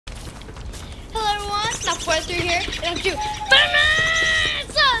4 through here. And I'm 2. Don't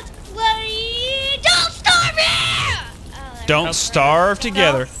starve me! Don't starve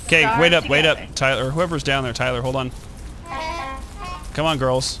together. Don't Okay, starve wait up, together. Tyler. Whoever's down there, Tyler, hold on. Come on,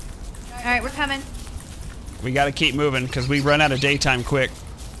 girls. All right, we're coming. We gotta keep moving because we run out of daytime quick.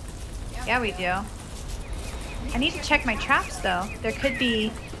 Yeah, we do. I need to check my traps though. There could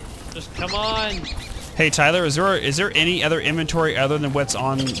be. Just come on. Hey, Tyler, is there any other inventory other than what's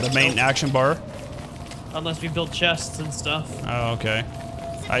on the main action bar? Unless we build chests and stuff. Oh, okay. Is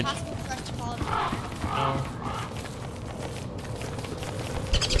it possible for us to follow me? No.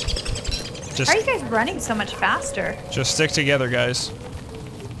 Just, How are you guys running so much faster? just stick together, guys.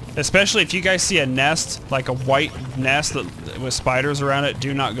 Especially if you guys see a nest, like a white nest with spiders around it,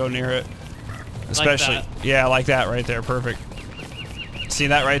 do not go near it. Especially, Like yeah, like that right there. Perfect. See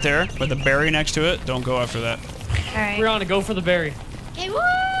that right there with a berry next to it? Don't go after that. All right. Brianna, go for the berry. Okay, woo! No.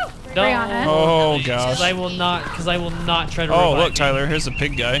 Brianna. Oh Because gosh. I will not try to Oh revive look, you. Tyler, here's a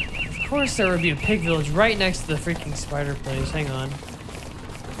pig guy. Of course there would be a pig village right next to the freaking spider place. Hang on.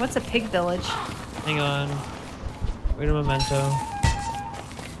 What's a pig village? Hang on. Wait a memento.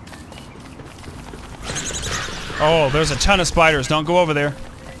 Oh, there's a ton of spiders. Don't go over there.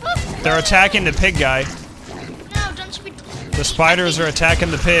 They're attacking the pig guy. No, don't you be... The spiders are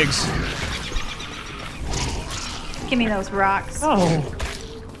attacking the pigs. Give me those rocks. Oh.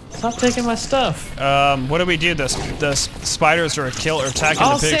 Stop taking my stuff. What do we do? The spiders are attacking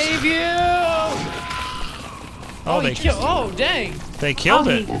I'll the pigs. save you! Oh, Oh, dang. they killed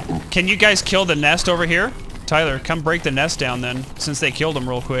Oh, it. Can you guys kill the nest over here? Tyler, come break the nest down then, since they killed him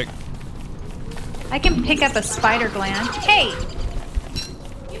real quick. I can pick up a spider gland. Hey!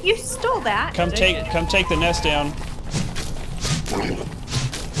 You stole that. Come take the nest down.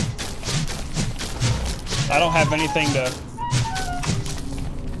 I don't have anything to.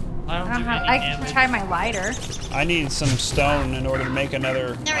 I don't do I any can damage. try my lighter. I need some stone in order to make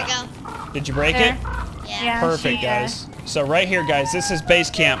another. There we go. Did you break There. it? Yeah. Yeah. Perfect, she, guys. So right here, guys, this is base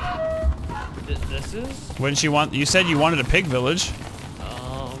camp. This is? Wouldn't you want? You said you wanted a pig village.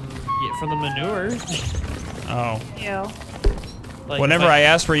 Yeah, for the manure. Oh. Ew. Like, Whenever if I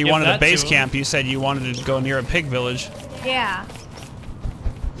asked where you give wanted a that base to 'em. camp, you said you wanted to go near a pig village. Yeah.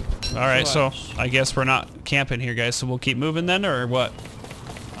 All right, so Clutch. I guess we're not camping here, guys. So we'll keep moving then, or what?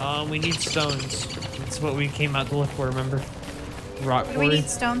 We need stones. That's what we came out to look for, remember? Rock What do we quarry. need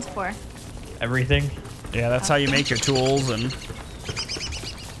stones for? Everything. Yeah, that's how you make your tools and.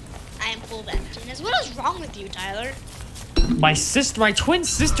 I am full of emptiness. What is wrong with you, Tyler? My twin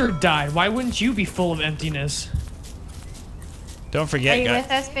sister died. Why wouldn't you be full of emptiness? Don't Are forget, you guys.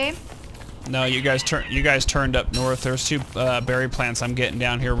 with us, babe? No, you guys turned up north. There's 2 berry plants. I'm getting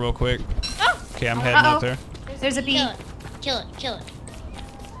down here real quick. Oh! Okay, I'm heading Uh-oh. up there. There's a bee. Kill it. Kill it. Kill it.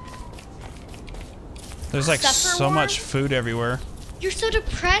 There's like Suffer so war? much food everywhere. You're so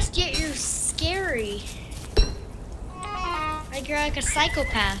depressed, yet you're scary. Like you're like a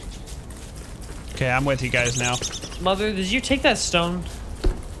psychopath. Okay, I'm with you guys now. Mother, did you take that stone?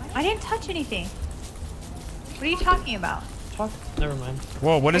 I didn't touch anything. What are you talking about? Never mind.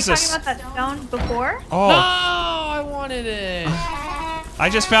 Whoa, what Were is you this? talking about that stone before? Oh, No, I wanted it. I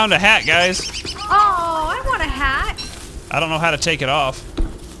just found a hat, guys. Oh, I want a hat. I don't know how to take it off.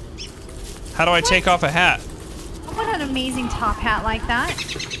 How do I take off a hat? I want an amazing top hat like that.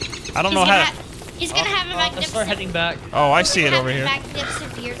 I don't know how to. He's gonna have a Let's magnificent. start heading back. Oh, I see it over He's here. gonna have a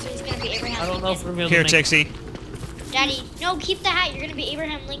magnificent beard, so he's gonna be Abraham I don't know if we're Lincoln. gonna be Here, able to make Tixie. Daddy, no, keep the hat. You're gonna be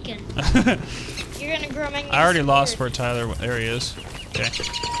Abraham Lincoln. You're gonna grow a magnificent. I already lost beard. where Tyler. There he is. Okay.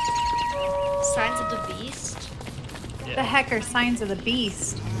 Signs of the beast. What the heck are signs of the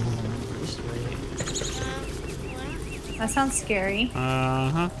beast? That sounds scary. Uh huh.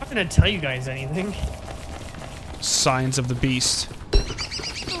 I'm not gonna tell you guys anything. Signs of the beast.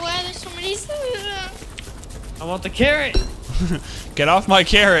 Why are there so many? I want the carrot. Get off my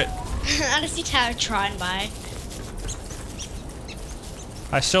carrot. I just see Tyler trying by.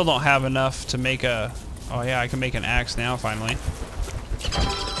 I still don't have enough to make a. Oh yeah, I can make an axe now finally.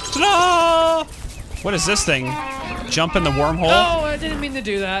 Ta-da! What is this thing? Jump in the wormhole? Oh, I didn't mean to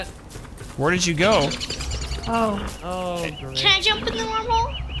do that. Where did you go? Oh. Oh, great. Can I jump in the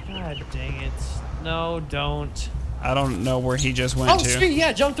wormhole? God dang it. No, don't. I don't know where he just went Oh, to. sweet,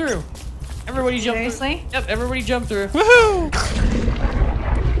 yeah, jump through. Everybody jump Seriously? through. Yep, everybody jump through. Woohoo!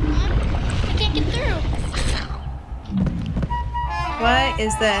 I can't get through. What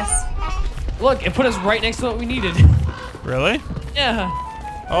is this? Look, it put us right next to what we needed. Really? Yeah.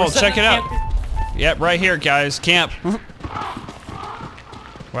 Oh, We're setting check it up out. camp- Yep, right here, guys. Camp.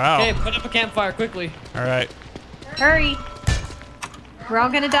 Wow. Okay, put up a campfire quickly. All right. Hurry. We're all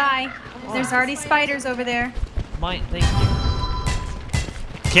gonna die. Come There's already spiders over there. Mine, thank you.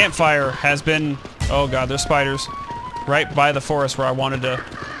 Campfire has been... Oh god, there's spiders. Right by the forest where I wanted to...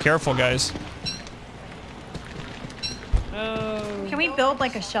 Careful, guys. Oh. Can we build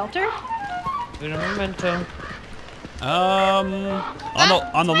like a shelter? Good memento. On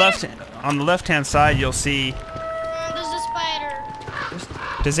the left hand side, you'll see... There's a spider.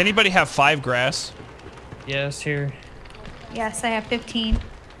 Does anybody have 5 grass? Yes, here. Yes, I have 15.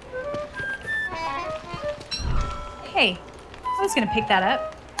 Hey, I was gonna pick that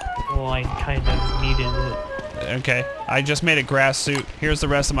up. Well, I kind of needed it. Okay, I just made a grass suit. Here's the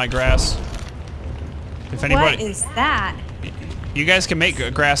rest of my grass. If anybody... What is that? You guys can make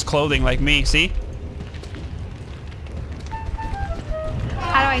grass clothing like me, see?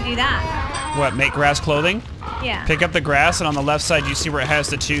 How do I do that? What, make grass clothing? Yeah. Pick up the grass, and on the left side, you see where it has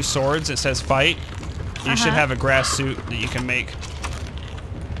the 2 swords? It says fight. You should have a grass suit that you can make.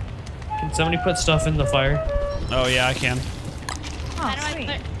 Can somebody put stuff in the fire? Oh yeah, I can. Oh, How do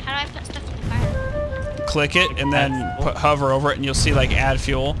I put stuff in the fire? Click it, and then hover over it, and you'll see like add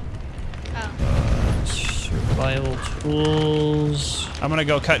fuel. Oh. Survival tools. I'm gonna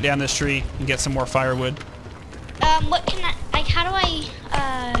go cut down this tree and get some more firewood. What can I, like, how do I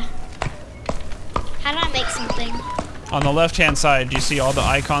make something? On the left-hand side, do you see all the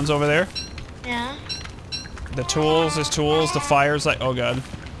icons over there? Yeah. The tools is tools, the fire's like, oh god.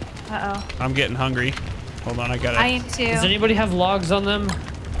 Uh-oh. I'm getting hungry. Hold on, I gotta... I am too. Does anybody have logs on them?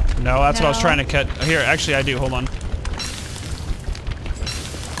 No, that's what I was No. trying to cut. Here, actually I do, hold on.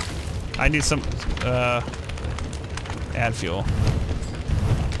 I need some, add fuel.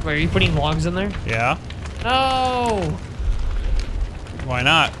 Wait, are you putting logs in there? Yeah? No! Why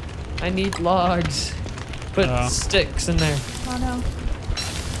not? I need logs. Put sticks in there. Oh no.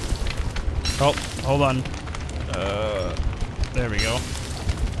 Oh, hold on. There we go.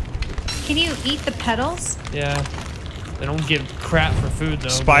 Can you eat the petals? Yeah. They don't give crap for food though.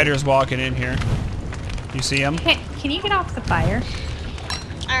 Spiders walking in here. You see them? Can you get off the fire?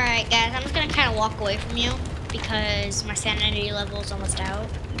 Alright, guys, I'm just gonna kind of walk away from you because my sanity level is almost out.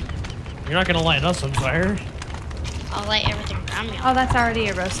 You're not gonna light us on fire. I'll light everything around me Oh, on that's already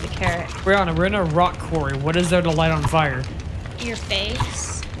a roasted carrot. We're in a rock quarry. What is there to light on fire? your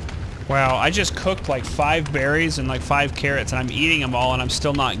face. Wow, I just cooked like 5 berries and like 5 carrots, and I'm eating them all, and I'm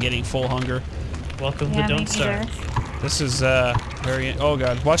still not getting full hunger. Welcome Yeah, to me Don't Starve. neither. This is very... Oh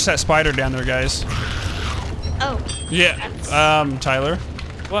god, watch that spider down there, guys. Oh. Yeah, Tyler.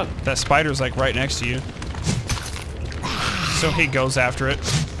 What? That spider's like right next to you. So he goes after it.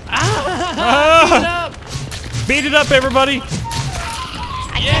 Ah! Beat it up, everybody!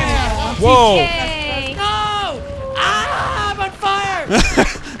 I can't. Whoa! Yay! No! Ah! I'm on fire!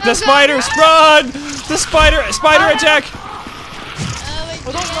 The spiders, run! The spider attack! Oh my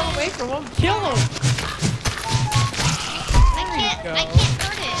Well, don't run away from him. Kill him! I can't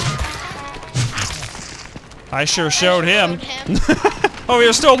hurt it. I sure showed him. Him. Oh,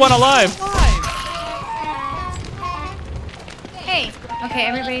 there's still one alive. Hey, okay,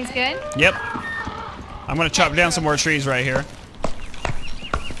 everybody's good? Yep. I'm gonna chop down some more trees right here.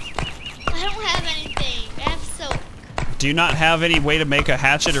 I don't have anything. I have soap. Do you not have any way to make a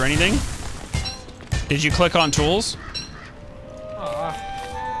hatchet or anything? Did you click on tools?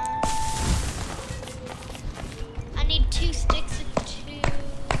 I need 2 sticks and 2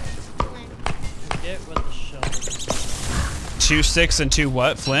 flint. Get with the shovel. 2 sticks and 2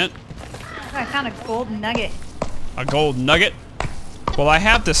 what? Flint? Oh, I found a gold nugget. A gold nugget? Well, I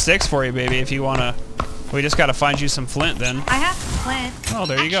have the sticks for you, baby, if you wanna... We just gotta find you some flint, then. I have flint. Oh,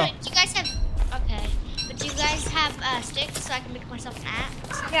 there you go. Actually, do you guys have... Okay. But do you guys have sticks so I can make myself an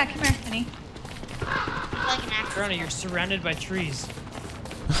axe? Yeah, come here, honey. Like an axe. Ronnie, you're surrounded by trees.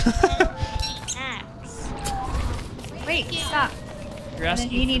 Axe. Wait, stop. You're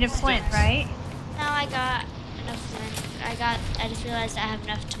asking You need a for flint, sticks. right? No, I got enough flint. I just realized I have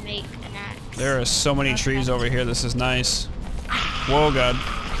enough to make an axe. There are so many trees over here. This is nice. Whoa, God.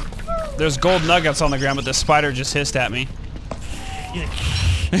 There's gold nuggets on the ground, but the spider just hissed at me.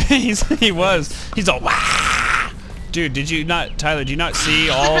 He's all wah! Dude, did you not, Tyler? Did you not see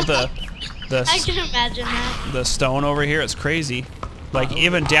all the I can imagine that. the stone over here? It's crazy. Like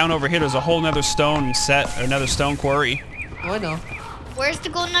even down over here, there's a whole nother stone set, another stone quarry. Oh, I know. Where's the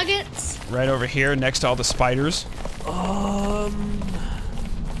gold nuggets? Right over here, next to all the spiders. Okay.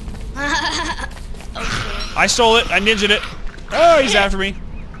 I stole it. I ninja'd it. Oh, he's after me.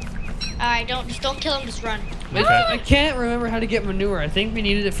 Alright, just don't kill him, just run. Okay. I can't remember how to get manure. I think we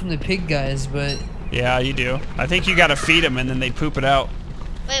needed it from the pig guys, but... Yeah, you do. I think you gotta feed them and then they poop it out.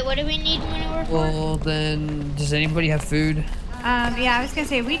 Wait, what do we need manure for? Well, then... Does anybody have food? Yeah, I was gonna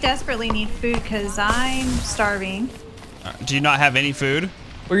say we desperately need food because I'm starving. Do you not have any food?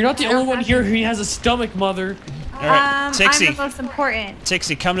 Well, you're not the only one here who has a stomach, mother. All right, I'm Tixie. the most important.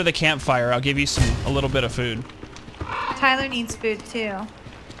 Tixie, come to the campfire. I'll give you a little bit of food. Tyler needs food too.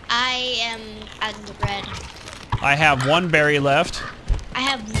 I am out of the bread. I have 1 berry left, I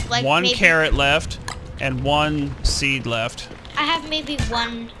have like 1 maybe, carrot left, and 1 seed left. I have maybe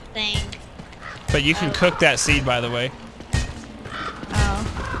 1 thing. But you can cook that seed, by the way. Oh.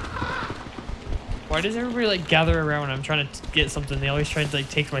 Why does everybody like gather around when I'm trying to get something? They always try to like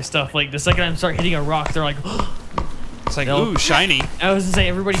take my stuff. Like the second I start hitting a rock, they're like, It's like, Nope. ooh, shiny. I was gonna say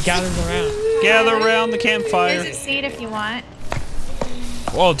everybody gathers around. Gather around the campfire. Here's a seed if you want.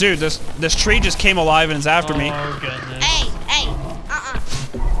 Whoa, dude, this tree just came alive and is after me. Oh goodness. Hey,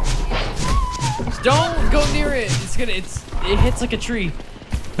 Don't go near it. It hits like a tree.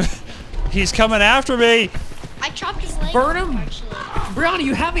 He's coming after me. I chopped his leg Burn off, him. actually. Brianna,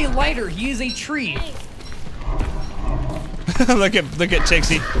 you have a lighter. He is a tree. Hey. look at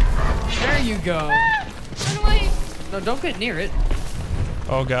Tixie. There you go. Run away. No, don't get near it.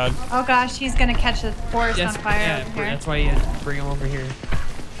 Oh god. Oh gosh, he's gonna catch the forest on fire yeah, over here. that's why you had to bring him over here.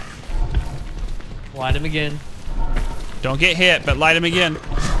 Light him again. Don't get hit, but light him again.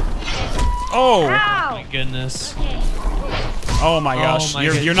 Oh. Ow! My goodness. Okay. Oh my gosh. Oh my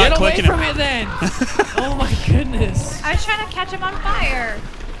You're not clicking Get away from him. it then. Oh my goodness. I was trying to catch him on fire.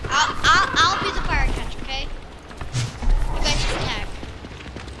 I'll be the fire catch, okay? You guys just attack.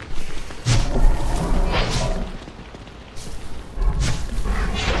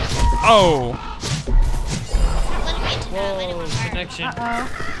 Oh. Let him get to that. Let him Whoa, on fire. connection.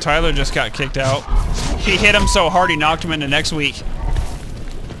 Uh-oh. Tyler just got kicked out. He hit him so hard he knocked him into next week. I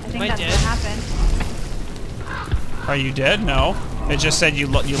think Am I that's dead? what happened. Are you dead? No. It just said you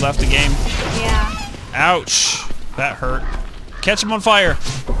left the game. Yeah. Ouch. That hurt. Catch him on fire.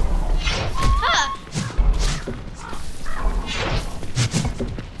 Huh.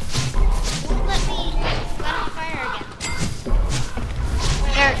 Won't let me light on fire again.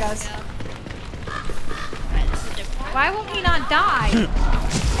 There it goes. Alright, this is different. Why won't he not die?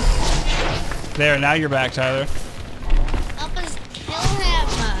 There, now you're back, Tyler. Help us kill him.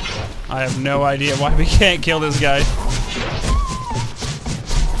 I have no idea why we can't kill this guy.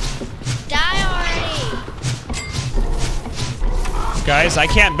 Die already. Guys, I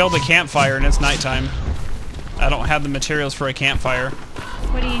can't build a campfire and it's nighttime. I don't have the materials for a campfire.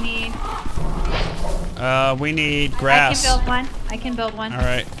 What do you need? We need grass. I can build one.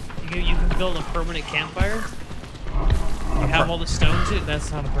 Alright. You can build a permanent campfire. You have all the stones. That's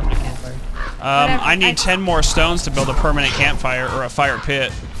not a permanent campfire. I need 10 more stones to build a permanent campfire or a fire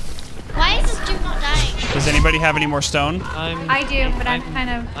pit. Why is this dude not dying? Does anybody have any more stone? I do, but I'm kind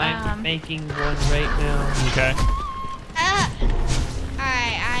of, I'm making one right now. Okay.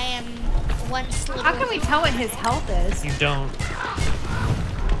 Alright, I am one sliver. How can we tell what his health is? You don't.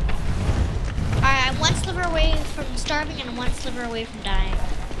 Alright, I'm one sliver away from starving and one sliver away from dying.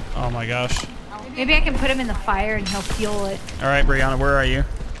 Oh my gosh. Maybe I can put him in the fire and he'll fuel it. Alright, Brianna, where are you?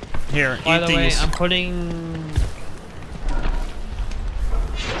 Here, By eat the way, these. I'm putting.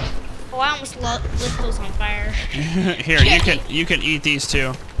 Oh, I almost lit those on fire. Here, you can eat these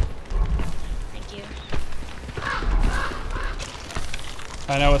too. Thank you.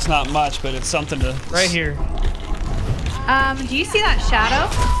 I know it's not much, but it's something to... Right here. Do you see that shadow?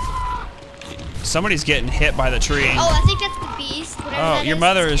 Somebody's getting hit by the tree. Oh, I think that's the beast. Whatever Oh, that your is,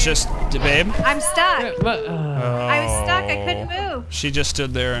 mother it's is here. just... Babe? I'm stuck. Oh. I was stuck. I couldn't move. She just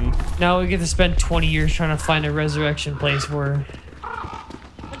stood there and... Now we get to spend 20 years trying to find a resurrection place for her.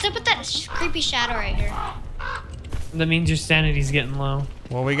 What's up with that creepy shadow right here? That means your sanity's getting low.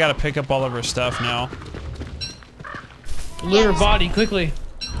 Well, we gotta pick up all of her stuff now. Loot her body, quickly.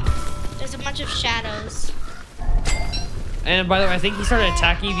 There's a bunch of shadows. And by the way, I think he started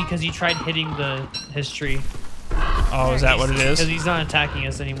attacking you because you tried hitting his tree. Oh, is that what it Because is? he's not attacking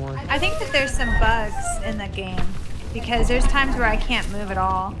us anymore. I think that there's some bugs in the game because there's times where I can't move at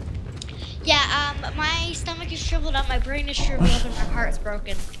all. Yeah, my stomach is shriveled up, my brain is shriveled up, and my heart's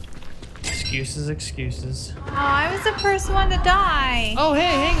broken. Excuses, excuses. Oh, I was the first one to die. Oh, hey,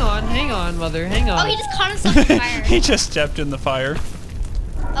 hang on, mother, hang on. Oh, he just caught himself on fire. He just stepped in the fire.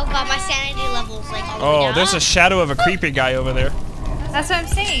 Oh god, my sanity level's like all the way Oh, down. there's a shadow of a creepy guy over there. That's what I'm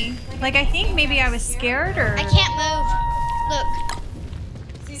saying. Like, I think maybe I was scared or... I can't move.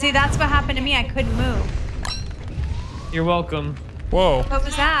 Look. See, that's what happened to me. I couldn't move. You're welcome. Whoa. What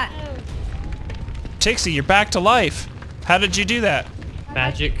was that? Tixie, you're back to life. How did you do that?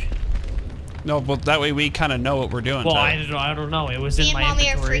 Magic. No, well, that way we kind of know what we're doing. Well, Tyler. I don't know. It was Me in and my mommy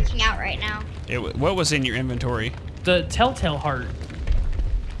inventory. are freaking out right now. What was in your inventory? the telltale heart.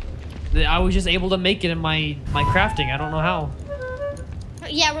 I was just able to make it in my crafting. I don't know how.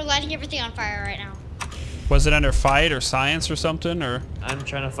 Yeah, we're lighting everything on fire right now. Was it under fight or science or something, or? I'm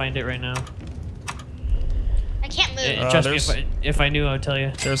trying to find it right now. I can't move. Trust me, if I knew, I would tell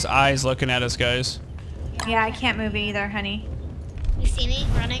you. There's eyes looking at us, guys. Yeah, I can't move either, honey. You see me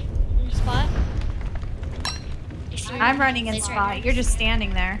running in the spot? You see me I'm running in place spot. right You're just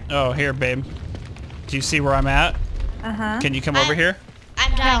standing there. Oh, here, babe. Do you see where I'm at? Uh-huh. Can you come over here?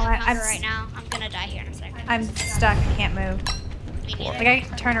 I'm dying No, of hunger right now. I'm gonna die here in a second. I'm stuck. I can't move. Me neither. Like, I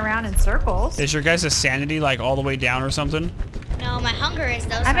can turn around in circles. Is your guys' sanity like all the way down or something? No, my hunger is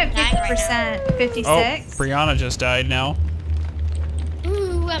though. So I'm at dying right 50%. 56. Oh, Brianna just died now. now.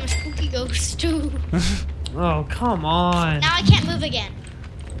 Ooh, I'm a spooky ghost too. Oh, come on. Now I can't move again.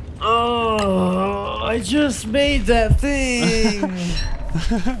 Oh, I just made that thing.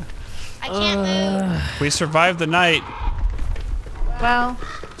 I can't move. We survived the night. Well,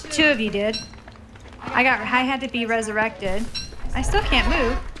 2 of you did. I had to be resurrected. I still can't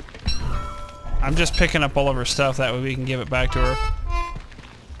move. I'm just picking up all of her stuff. That way we can give it back to her.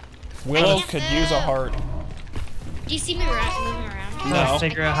 Willow can't could move. use a heart. Do you see me moving around? I'm gonna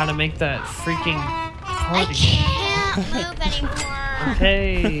figure out how to make that freaking I heart again. can't move anymore.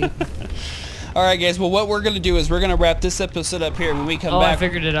 Okay. All right, guys. Well, what we're gonna do is we're gonna wrap this episode up here. When we come Oh, back, I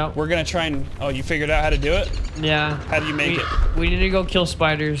figured it out. we're gonna try and. Oh, you figured out how to do it? Yeah. How do you make it? We need to go kill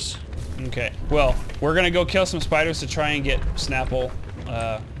spiders. Okay. Well, we're gonna go kill some spiders to try and get Snapple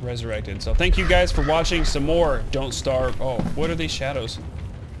resurrected. So thank you guys for watching. Some more. Don't starve. Oh, what are these shadows?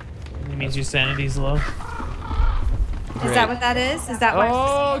 It means your sanity's low. Is that what that is? Is that why?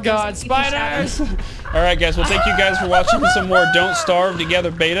 Oh God, spiders! All right, guys. Well, thank you guys for watching some more Don't Starve Together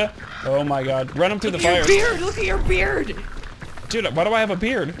beta. Oh my God, run them through the fire. Look at your beard! Dude, why do I have a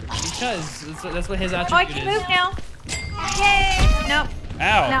beard? Because that's what his Oh, I attribute can is. move now. Yay! Nope.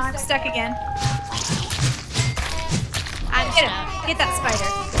 Ow. Now I'm stuck again. I'm Get stuck. it. Get that spider.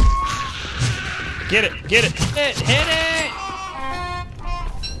 Get it. Get it. Hit it!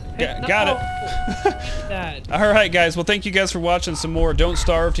 Got it. That. All right, guys. Well, thank you guys for watching some more Don't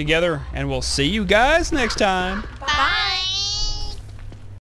Starve Together, and we'll see you guys next time.